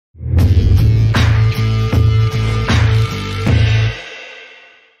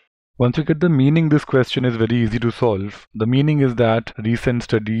Once you get the meaning, this question is very easy to solve. The meaning is that recent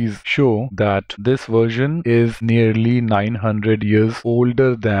studies show that this version is nearly 900 years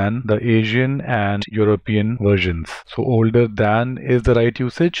older than the Asian and European versions. So older than is the right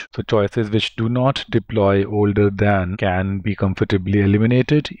usage. So choices which do not deploy older than can be comfortably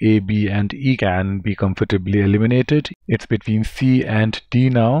eliminated. A, B, and E can be comfortably eliminated. It's between C and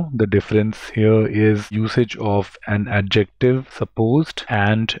D now. The difference here is usage of an adjective supposed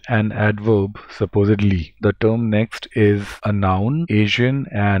and an adverb supposedly. The term next is a noun, Asian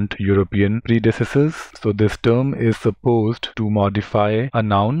and European predecessors. So this term is supposed to modify a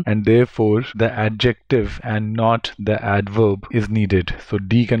noun, and therefore the adjective and not the adverb is needed. So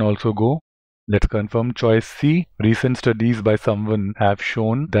D can also go. Let's confirm choice C. Recent studies by someone have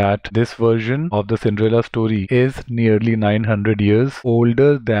shown that this version of the Cinderella story is nearly 900 years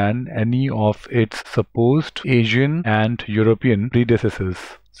older than any of its supposed Asian and European predecessors.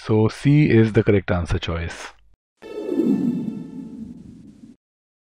 So C is the correct answer choice.